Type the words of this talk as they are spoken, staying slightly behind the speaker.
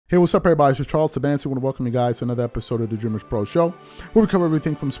Hey, what's up, everybody? This is Charles Sabansi. I want to welcome you guys to another episode of the Dreamers Pro Show, where we cover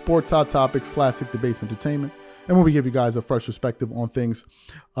everything from sports, hot topics, classic debates, entertainment, and where we give you guys a fresh perspective on things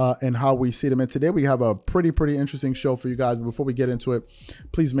and how we see them. And today we have a pretty interesting show for you guys. But before we get into it,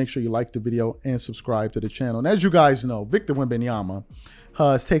 please make sure you like the video and subscribe to the channel. And as you guys know, Victor Wembanyama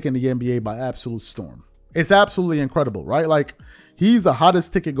has taken the NBA by absolute storm. It's absolutely incredible, right? Like, he's the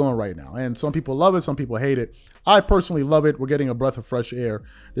hottest ticket going right now. And some people love it, some people hate it. I personally love it. We're getting a breath of fresh air.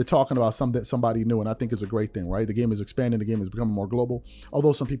 They're talking about somebody new, and I think it's a great thing, right? The game is expanding. The game is becoming more global,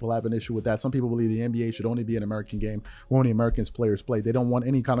 although some people have an issue with that. Some people believe the NBA should only be an American game where only Americans players play. They don't want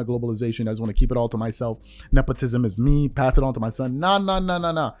any kind of globalization. I just want to keep it all to myself. Nepotism is me. Pass it on to my son. Nah.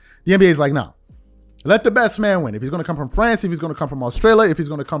 The NBA is like, nah. Let the best man win. If he's going to come from France, if he's going to come from Australia, if he's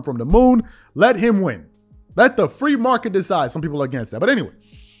going to come from the moon, let him win. Let the free market decide. Some people are against that. But anyway,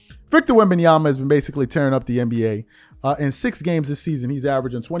 Victor Wembanyama has been basically tearing up the NBA. In 6 games this season, he's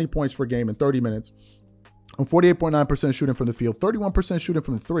averaging 20 points per game in 30 minutes. On 48.9% shooting from the field, 31% shooting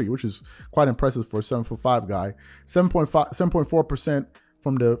from the three, which is quite impressive for a 7'5" guy. 7.4%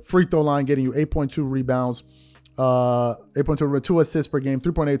 from the free throw line, getting you 8.2 rebounds. 2 assists per game,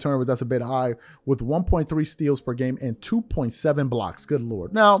 3.8 turnovers. That's a bit high, with 1.3 steals per game and 2.7 blocks. Good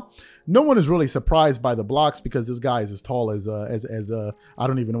Lord. Now, no one is really surprised by the blocks because this guy is as tall as I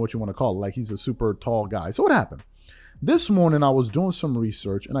don't even know what you want to call it. Like, he's a super tall guy. So what happened? This morning, I was doing some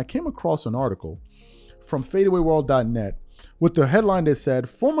research and I came across an article from fadeawayworld.net with the headline that said,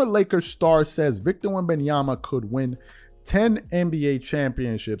 former Lakers star says Victor Wembanyama could win 10 NBA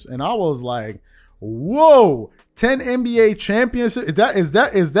championships. And I was like, whoa, 10 NBA championships? Is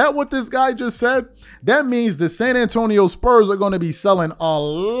that what this guy just said? That means the San Antonio Spurs are going to be selling a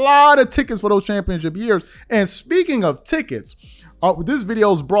lot of tickets for those championship years. And speaking of tickets, this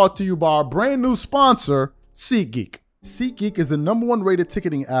video is brought to you by our brand new sponsor, SeatGeek. SeatGeek is the #1 rated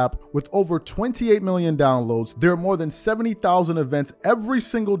ticketing app with over 28 million downloads. There are more than 70,000 events every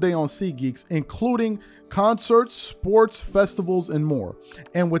single day on SeatGeek, including concerts, sports, festivals, and more.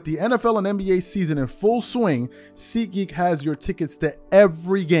 And with the NFL and NBA season in full swing, SeatGeek has your tickets to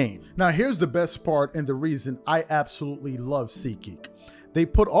every game. Now, here's the best part and the reason I absolutely love SeatGeek. They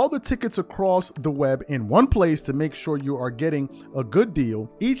put all the tickets across the web in one place to make sure you are getting a good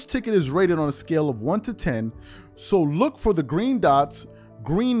deal. Each ticket is rated on a scale of 1 to 10. So look for the green dots.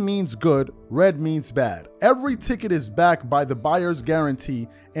 Green means good, red means bad. Every ticket is backed by the buyer's guarantee,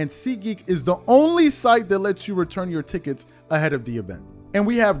 and SeatGeek is the only site that lets you return your tickets ahead of the event. And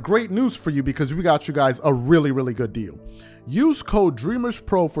we have great news for you because we got you guys a really good deal. Use code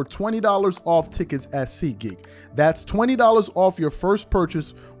DREAMERSPRO for $20 off tickets at SeatGeek. That's $20 off your first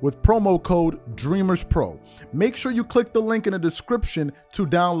purchase with promo code DREAMERSPRO. Make sure you click the link in the description to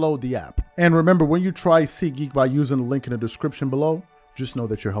download the app. And remember, when you try SeatGeek by using the link in the description below, just know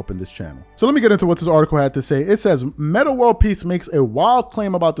that you're helping this channel. So let me get into what this article had to say. It says, Meta World Peace makes a wild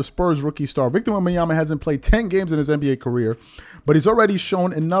claim about the Spurs rookie star. Victor Wembanyama hasn't played 10 games in his NBA career, but he's already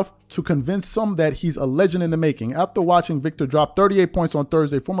shown enough to convince some that he's a legend in the making. After watching Victor drop 38 points on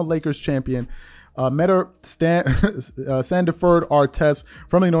Thursday, former Lakers champion Sandiford Artest,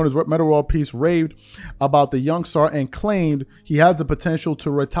 formerly known as Meta World Peace, raved about the young star and claimed he has the potential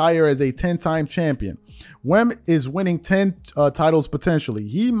to retire as a 10-time champion. Wem is winning 10 titles potentially.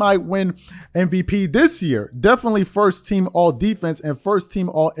 He might win MVP this year. Definitely first team all defense and first team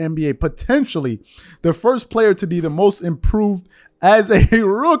all NBA. Potentially the first player to be the most improved as a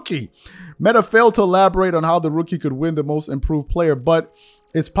rookie. Meta failed to elaborate on how the rookie could win the most improved player, but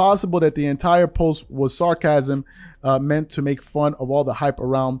it's possible that the entire post was sarcasm meant to make fun of all the hype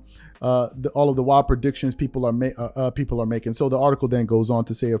around all of the wild predictions people are making. So the article then goes on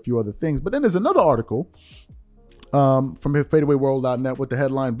to say a few other things. But then there's another article from fadeawayworld.net with the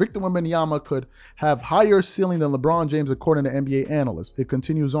headline, Victor Wembanyama could have higher ceiling than LeBron James according to NBA analysts. It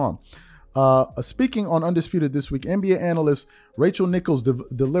continues on. Speaking on Undisputed this week, NBA analyst Rachel Nichols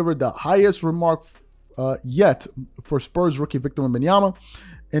delivered the highest remark yet for Spurs rookie Victor Wembanyama.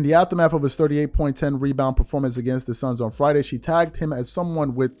 In the aftermath of his 38.10 rebound performance against the Suns on Friday, she tagged him as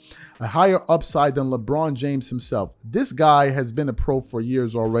someone with a higher upside than LeBron James himself. This guy has been a pro for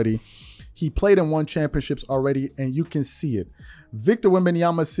years already. He played and won championships already, and you can see it. Victor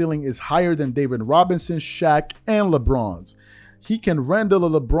Wembanyama's ceiling is higher than David Robinson, Shaq, and LeBron's. He can render the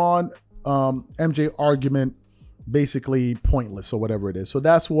LeBron MJ argument basically pointless or whatever it is. So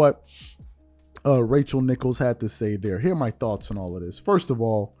that's what Rachel Nichols had to say there. Here are my thoughts on all of this. First of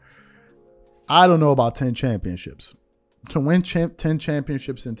all, I don't know about 10 championships. To win 10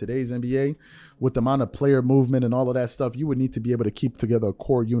 championships in today's NBA, with the amount of player movement and all of that stuff, you would need to be able to keep together a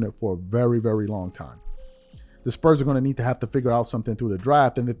core unit for a very long time. the Spurs are going to have to figure out something through the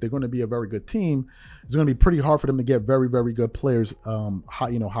draft. And if they're going to be a very good team, it's going to be pretty hard for them to get very, very good players high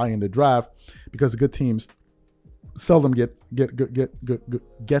in the draft, because the good teams seldom get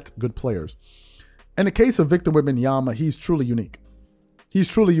good players. In the case of Victor Wembanyama, he's truly unique. He's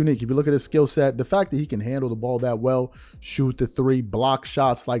truly unique. If you look at his skill set, the fact that he can handle the ball that well, shoot the three, block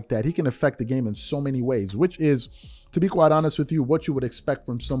shots like that, he can affect the game in so many ways, which is, to be quite honest with you, what you would expect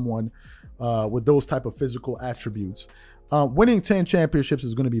from someone with those type of physical attributes. Winning 10 championships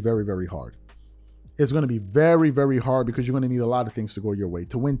is going to be very, very hard. It's going to be very, very hard, because you're going to need a lot of things to go your way.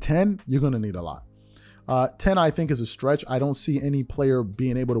 To win 10, you're going to need a lot. 10, I think, is a stretch. I don't see any player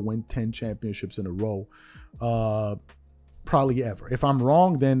being able to win 10 championships in a row. Probably ever. If I'm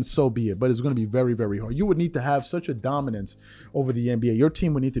wrong, then so be it. But it's going to be very, very hard. You would need to have such a dominance over the NBA. Your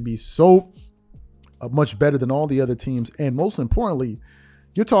team would need to be so much better than all the other teams. And most importantly,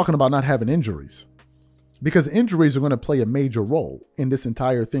 you're talking about not having injuries, because injuries are going to play a major role in this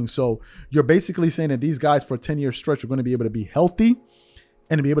entire thing. So you're basically saying that these guys for a 10-year stretch are going to be able to be healthy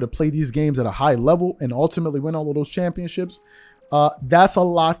and to be able to play these games at a high level and ultimately win all of those championships. That's a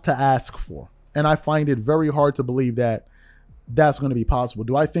lot to ask for. And I find it very hard to believe that that's going to be possible.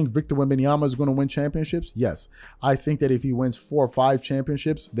 Do I think Victor Wembanyama is going to win championships? Yes. I think that if he wins 4 or 5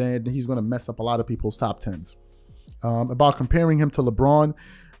 championships, then he's going to mess up a lot of people's top 10s. About comparing him to LeBron,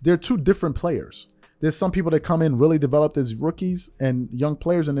 they're two different players. There's some people that come in really developed as rookies and young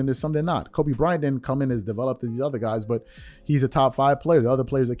players, and then there's some that not. Kobe Bryant didn't come in as developed as these other guys, but he's a top 5 player. The other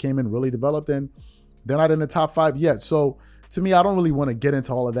players that came in really developed, and they're not in the top 5 yet. So to me, I don't really want to get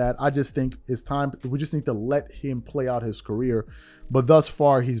into all of that. I just think it's time. We just need to let him play out his career. But thus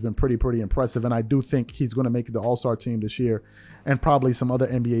far, he's been pretty impressive. And I do think he's going to make the All-Star team this year and probably some other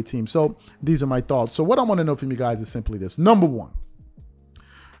NBA teams. So these are my thoughts. So what I want to know from you guys is simply this. Number one,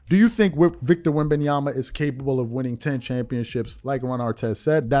 do you think Victor Wembanyama is capable of winning 10 championships like Ron Artest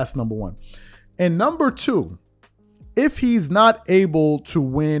said? That's number one. And number two, if he's not able to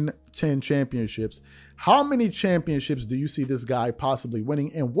win 10 championships, how many championships do you see this guy possibly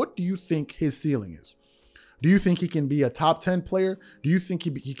winning? And what do you think his ceiling is? Do you think he can be a top 10 player? Do you think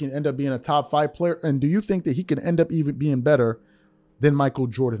he can end up being a top 5 player? And do you think that he can end up even being better than Michael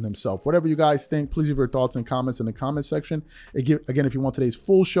Jordan himself? Whatever you guys think, please leave your thoughts and comments in the comment section. Again, if you want today's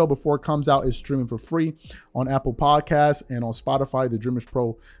full show before it comes out, it's streaming for free on Apple Podcasts and on Spotify, the Dreamers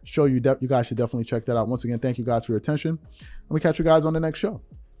Pro show. You guys should definitely check that out. Once again, thank you guys for your attention. And we catch you guys on the next show.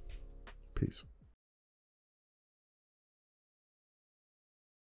 Peace.